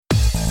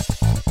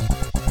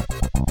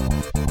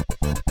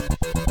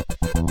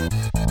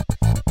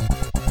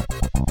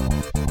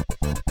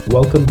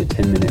Welcome to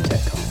 10 Minute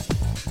Tech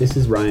Comm. This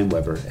is Ryan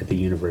Weber at the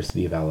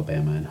University of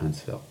Alabama in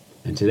Huntsville,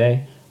 and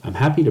today I'm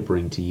happy to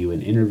bring to you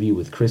an interview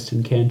with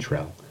Kristin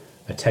Cantrell,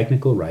 a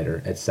technical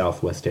writer at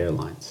Southwest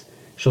Airlines.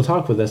 She'll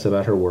talk with us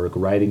about her work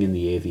writing in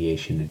the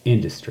aviation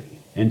industry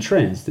and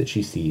trends that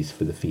she sees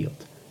for the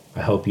field.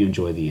 I hope you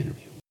enjoy the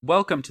interview.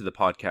 Welcome to the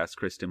podcast,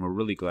 Kristin. We're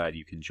really glad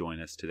you can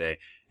join us today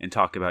and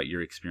talk about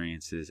your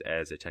experiences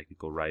as a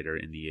technical writer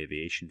in the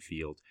aviation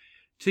field.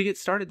 To get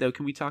started, though,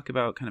 can we talk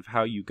about kind of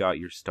how you got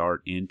your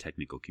start in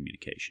technical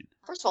communication?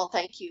 First of all,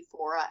 thank you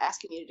for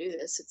asking me to do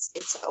this.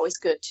 It's always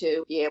good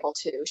to be able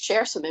to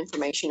share some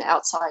information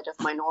outside of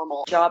my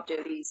normal job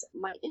duties.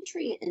 My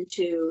entry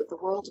into the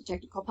world of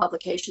technical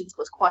publications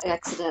was quite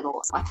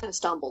accidental. I kind of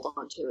stumbled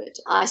onto it.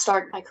 I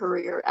started my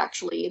career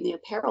actually in the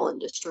apparel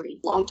industry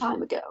a long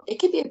time ago. It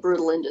can be a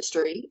brutal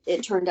industry.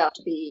 It turned out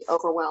to be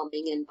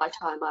overwhelming, and by the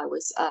time I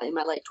was in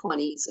my late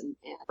 20s and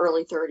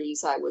early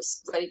 30s, I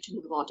was ready to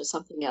move on to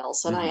something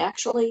else. And I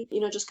actually,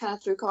 just kind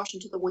of threw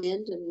caution to the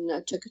wind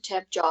and took a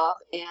temp job.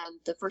 And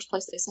the first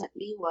place they sent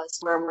me was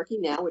where I'm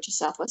working now, which is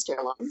Southwest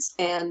Airlines.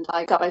 And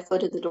I got my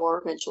foot in the door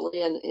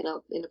eventually in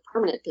a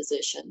permanent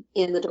position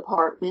in the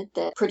department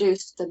that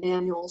produced the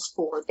manuals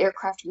for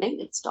aircraft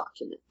maintenance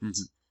documents.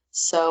 Mm-hmm.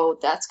 So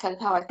that's kind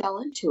of how I fell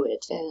into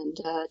it. And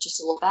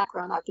just a little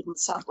background, I've been with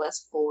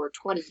Southwest for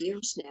 20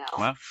 years now.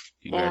 Wow,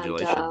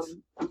 congratulations.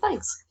 And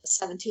thanks.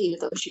 17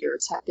 of those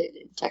years have been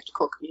in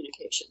technical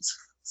communications.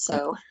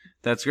 So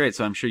that's great.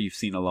 So I'm sure you've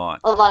seen a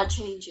lot. A lot of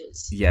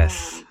changes.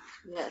 Yes.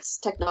 Yes,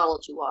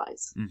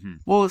 technology-wise. Mm-hmm.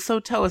 Well, so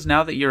tell us,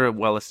 now that you're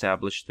well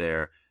established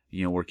there,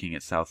 working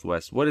at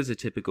Southwest, what is a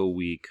typical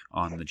week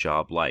on the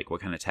job like?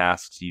 What kind of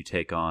tasks do you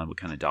take on? What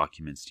kind of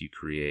documents do you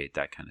create?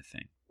 That kind of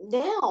thing.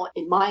 Now,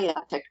 in my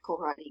technical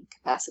writing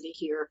capacity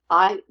here,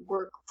 I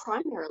work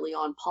primarily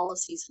on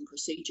policies and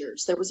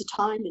procedures. There was a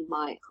time in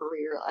my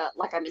career,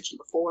 like I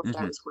mentioned before, that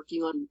I was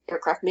working on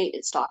aircraft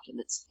maintenance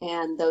documents,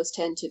 and those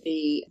tend to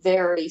be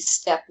very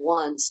step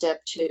one,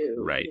 step two.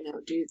 Right.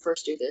 Do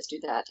this, do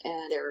that,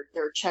 and there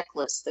are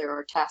checklists, there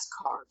are task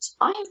cards.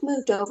 I have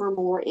moved over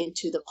more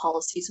into the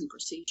policies and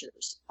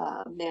procedures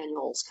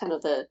manuals, kind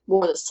of the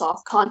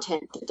soft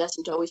content that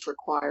doesn't always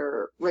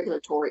require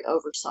regulatory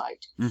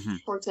oversight. Mm-hmm.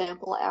 For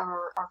example,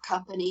 our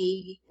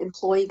company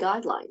employee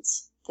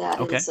guidelines.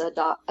 That is a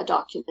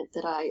document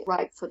that I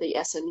write for the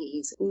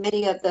SMEs.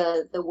 Many of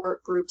the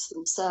work groups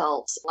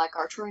themselves, like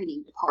our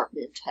training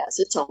department, has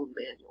its own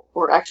manual,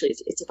 or actually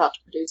it's about to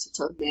produce its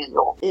own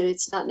manual. And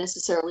it's not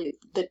necessarily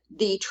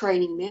the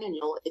training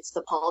manual, it's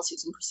the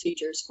policies and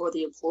procedures for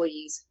the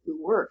employees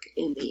who work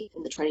in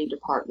the training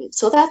department.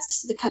 So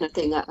that's the kind of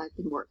thing that I've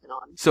been working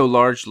on. So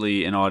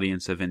largely an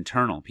audience of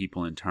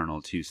people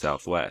internal to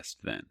Southwest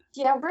then.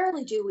 Yeah,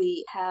 rarely do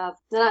we have,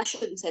 and I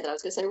shouldn't say that, I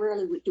was going to say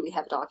rarely do we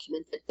have a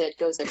document that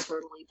goes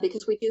externally,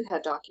 because we do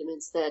have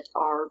documents that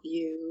are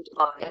viewed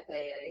by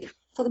FAA.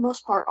 For the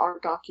most part, our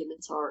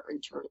documents are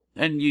internal.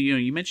 And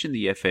you mentioned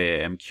the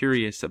FAA. I'm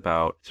curious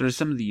about sort of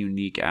some of the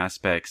unique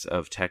aspects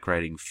of tech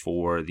writing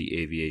for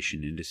the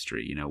aviation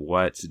industry.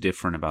 What's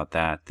different about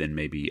that than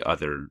maybe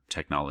other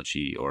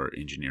technology or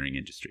engineering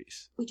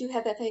industries? We do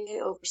have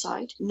FAA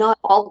oversight. Not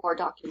all of our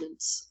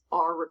documents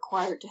are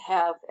required to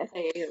have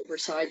FAA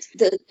oversight.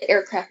 The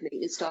aircraft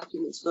maintenance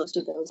documents, most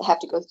of those have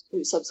to go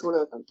through some sort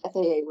of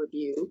FAA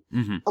review.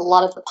 Mm-hmm. A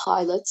lot of the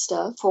pilot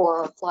stuff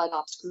for our flight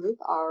ops group,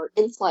 our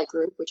in-flight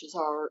group, which is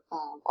our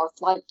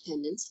flight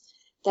attendants,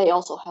 they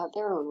also have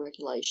their own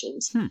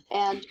regulations.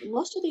 And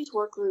most of these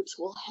work groups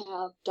will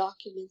have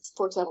documents,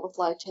 for example, the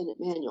flight attendant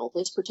manual.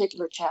 This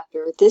particular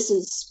chapter, this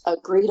is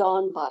agreed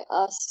on by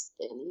us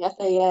and the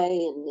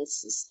FAA, and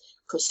this is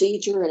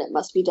procedure, and it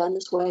must be done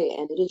this way,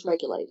 and it is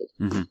regulated.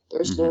 Mm-hmm.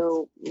 There's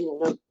no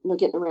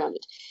getting around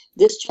it.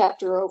 This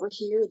chapter over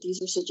here, these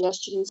are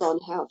suggestions on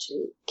how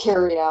to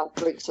carry out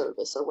brig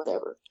service or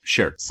whatever.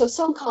 Sure. So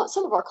some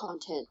of our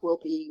content will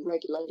be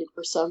regulated,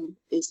 or some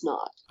is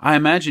not. I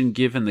imagine,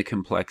 given the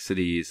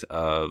complexities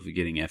of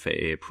getting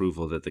FAA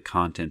approval, that the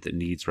content that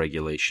needs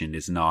regulation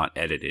is not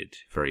edited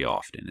very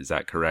often. Is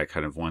that correct?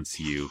 Kind of once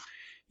you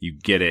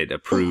get it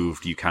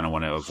approved, you kind of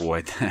want to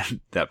avoid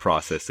that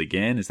process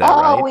again. Is that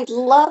right? Oh, we'd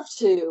love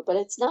to, but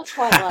it's not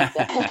quite like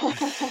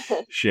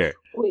that. Sure.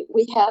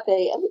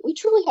 We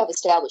truly have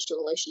established a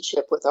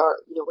relationship with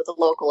with the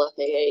local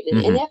FAA.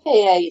 And in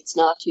FAA, it's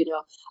not,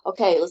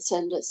 okay, let's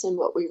send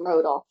what we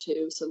wrote off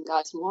to some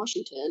guys in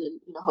Washington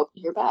and, hope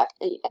to hear back.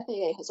 And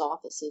FAA has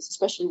offices,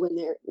 especially when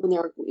they're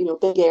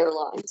big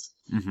airlines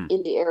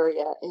in the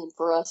area. And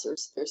for us,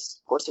 there's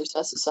of course there's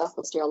us at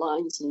Southwest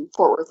Airlines in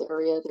Fort Worth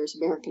area. There's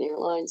American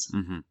Airlines.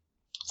 Mm-hmm.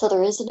 So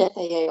there is an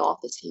FAA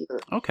office here.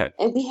 Okay.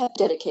 And we have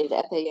dedicated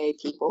FAA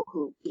people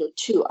who,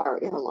 to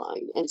our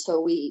airline. And so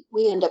we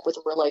end up with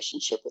a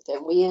relationship with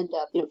them. We end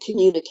up,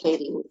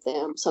 communicating with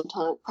them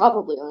sometime,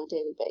 probably on a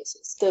daily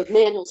basis. The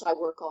manuals I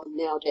work on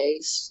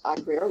nowadays, I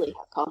rarely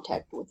have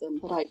contact with them,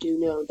 but I do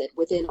know that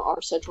within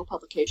our central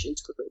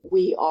publications group,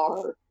 we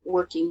are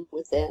working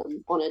with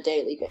them on a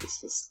daily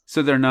basis.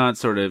 So they're not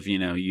sort of,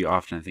 you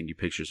often, I think you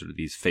picture sort of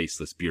these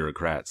faceless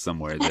bureaucrats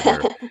somewhere that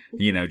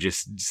are,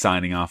 just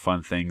signing off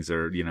on things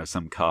or,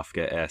 some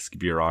Kafka-esque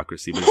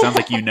bureaucracy. But it sounds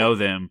like you know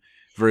them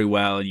very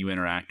well and you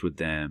interact with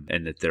them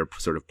and that they're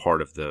sort of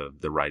part of the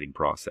writing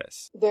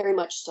process. Very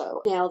much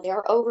so. Now,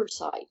 their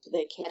oversight,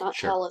 they cannot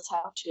tell us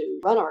how to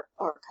run our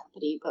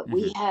company, but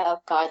we have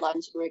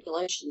guidelines and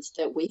regulations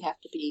that we have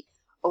to be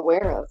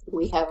aware of.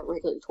 We have a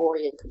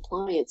regulatory and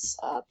compliance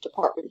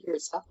department here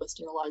at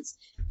Southwest Airlines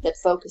that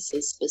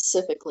focuses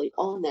specifically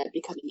on that,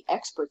 becoming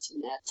experts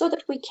in that, so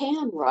that we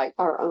can write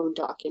our own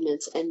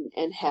documents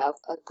and have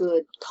a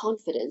good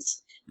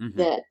confidence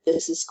that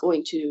this is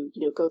going to,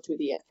 go through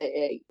the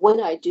FAA.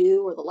 When I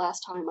do, or the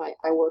last time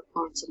I worked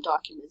on some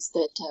documents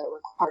that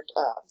required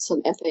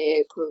some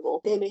FAA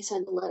approval, they may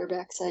send a letter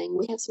back saying,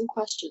 we have some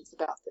questions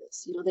about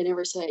this. They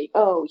never say,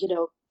 oh,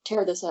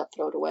 tear this up,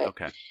 throw it away.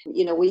 Okay.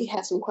 We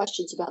have some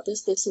questions about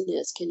this, and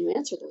this. Can you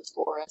answer those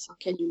for us? Or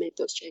can you make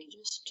those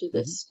changes to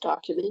this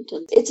document?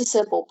 And it's a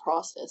simple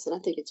process, and I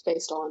think it's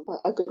based on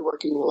a good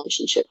working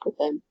relationship with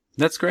them.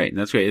 That's great.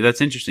 That's great.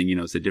 That's interesting.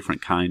 It's a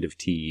different kind of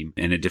team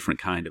and a different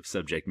kind of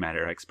subject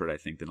matter expert, I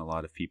think, than a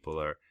lot of people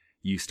are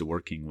used to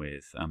working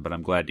with. But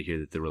I'm glad to hear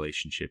that the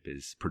relationship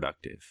is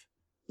productive.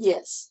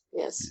 Yes.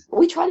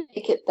 We try to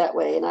make it that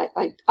way, and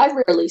I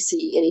rarely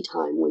see any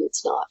time when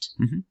it's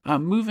not.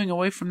 Moving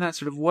away from that,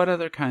 sort of what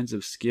other kinds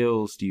of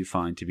skills do you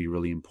find to be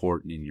really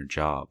important in your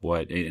job?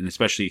 And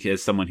especially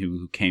as someone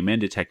who came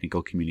into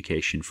technical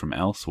communication from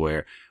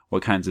elsewhere,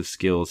 what kinds of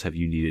skills have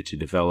you needed to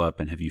develop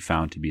and have you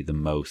found to be the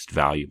most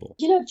valuable?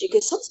 You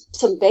get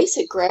some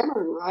basic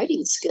grammar and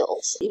writing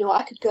skills.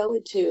 I could go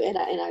into, and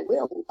I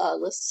will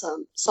list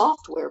some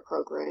software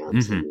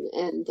programs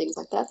and things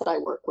like that I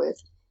work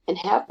with and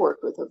have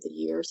worked with over the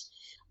years.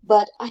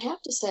 But I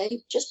have to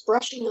say, just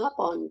brushing up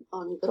on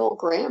good old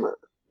grammar,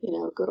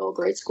 good old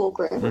grade school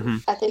grammar.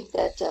 I think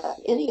that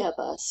any of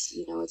us,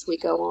 as we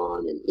go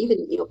on and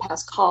even,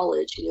 past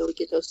college, we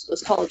get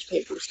those college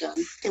papers done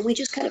and we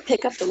just kind of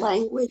pick up the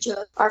language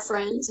of our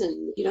friends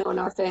and, and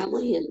our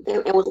family and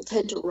we'll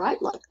tend to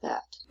write like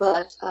that.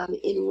 But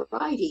in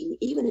writing,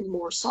 even in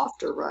more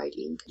softer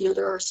writing,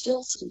 there are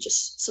still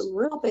some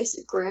real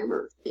basic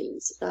grammar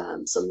things,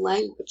 some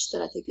language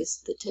that I think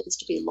that tends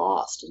to be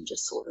lost in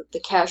just sort of the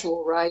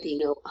casual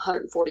writing,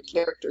 140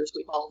 characters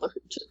we've all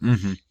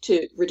learned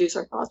to reduce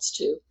our thoughts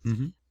to.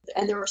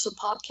 And there are some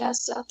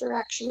podcasts out there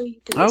actually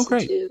you can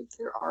listen to.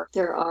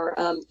 There are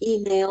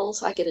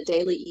emails. I get a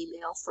daily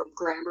email from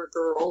Grammar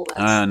Girl.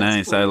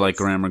 Nice. I like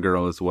Grammar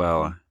Girl as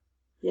well.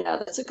 Yeah,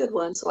 that's a good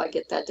one. So I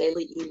get that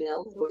daily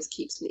email. It always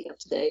keeps me up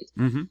to date,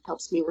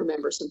 helps me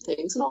remember some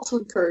things, and also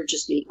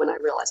encourages me when I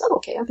realize, oh,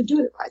 okay, I've been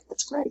doing it right.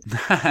 That's great.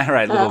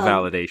 Right, little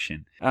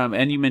validation.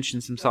 And you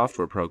mentioned some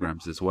software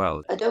programs as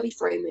well. Adobe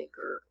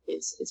FrameMaker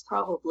is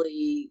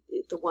probably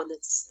the one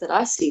that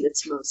I see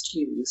that's most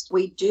used.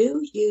 We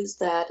do use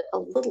that a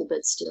little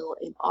bit still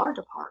in our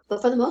department,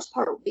 but for the most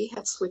part, we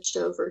have switched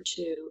over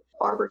to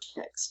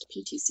ArborText,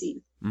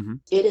 PTC.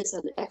 It is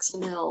an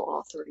XML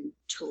authoring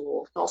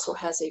tool. It also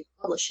has a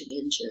publishing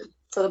engine.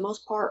 For the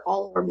most part,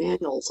 all of our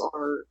manuals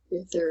are,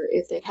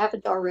 if they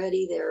haven't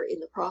already, they're in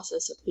the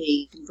process of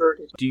being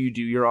converted. Do you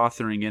do your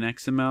authoring in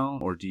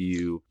XML, or do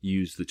you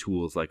use the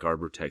tools like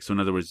ArborText? So in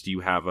other words, do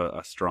you have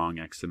a strong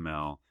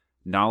XML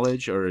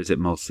knowledge, or is it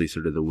mostly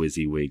sort of the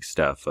WYSIWYG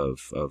stuff of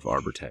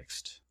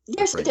ArborText?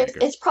 Yes,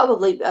 it's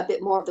probably a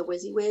bit more of the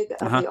WYSIWYG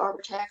of the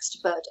ArborText,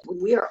 but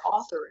when we are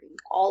authoring,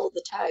 all of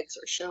the tags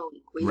are shown.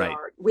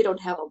 We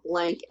don't have a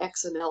blank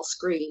XML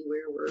screen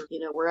where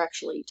we're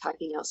actually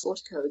typing out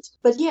source codes.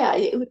 But yeah,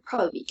 it would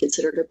probably be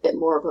considered a bit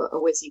more of a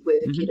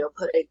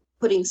WYSIWYG,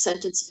 putting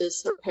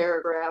sentences or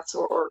paragraphs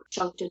or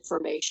chunked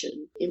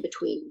information in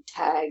between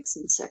tags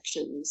and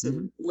sections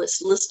and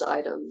list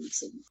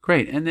items.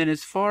 Great. And then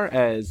as far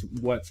as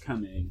what's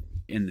coming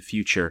in the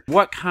future,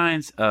 what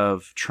kinds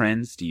of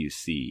trends do you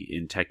see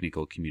in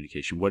technical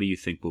communication? What do you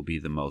think will be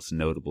the most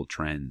notable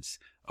trends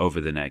over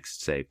the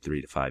next, say,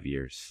 3 to 5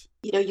 years?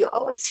 You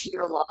always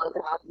hear a lot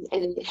about,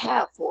 and you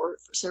have for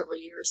several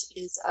years,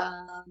 is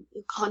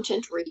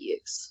content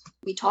reuse.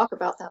 We talk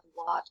about that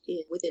a lot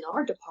within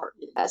our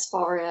department as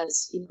far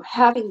as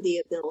having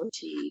the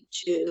ability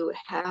to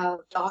have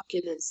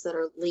documents that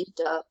are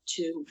linked up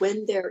to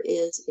when there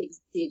is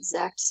the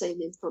exact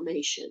same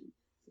information,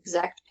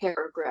 exact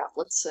paragraph,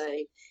 let's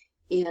say,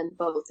 in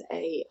both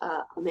a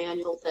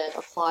manual that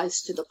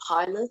applies to the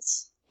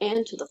pilots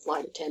and to the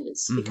flight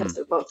attendants, because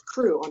they're both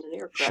crew on an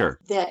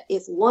aircraft, that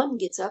if one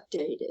gets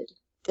updated,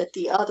 that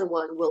the other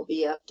one will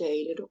be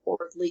updated, or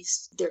at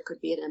least there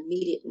could be an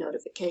immediate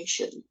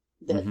notification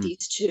that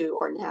these two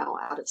are now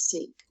out of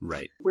sync.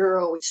 Right. We're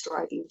always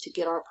striving to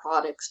get our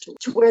products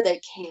to where they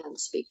can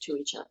speak to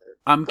each other.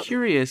 I'm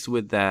curious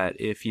with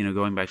that, if,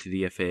 going back to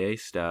the FAA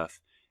stuff,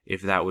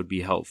 if that would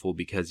be helpful,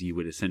 because you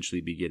would essentially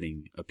be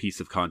getting a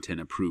piece of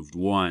content approved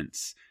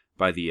once,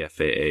 by the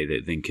FAA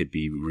that then could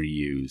be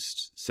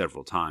reused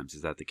several times.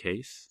 Is that the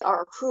case?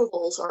 Our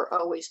approvals are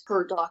always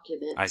per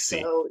document. I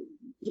see. So,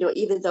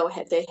 even though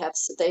they have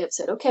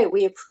said, okay,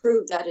 we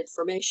approve that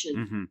information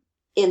Mm-hmm.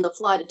 in the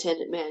flight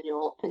attendant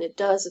manual, and it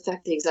does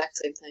affect the exact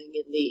same thing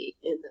in the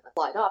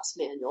flight ops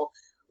manual,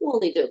 we'll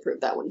need to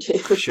approve that one too.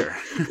 Sure.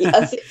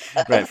 Yeah,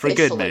 Right, for good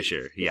officially.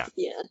 measure. Yeah.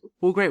 Yeah.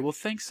 Well, great. Well,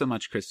 thanks so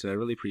much, Kristin. I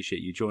really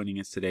appreciate you joining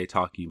us today,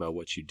 talking about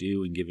what you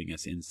do and giving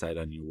us insight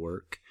on your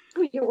work.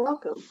 Oh, you're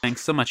welcome.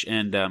 Thanks so much,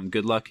 and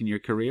good luck in your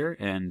career,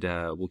 and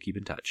we'll keep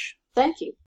in touch. Thank you.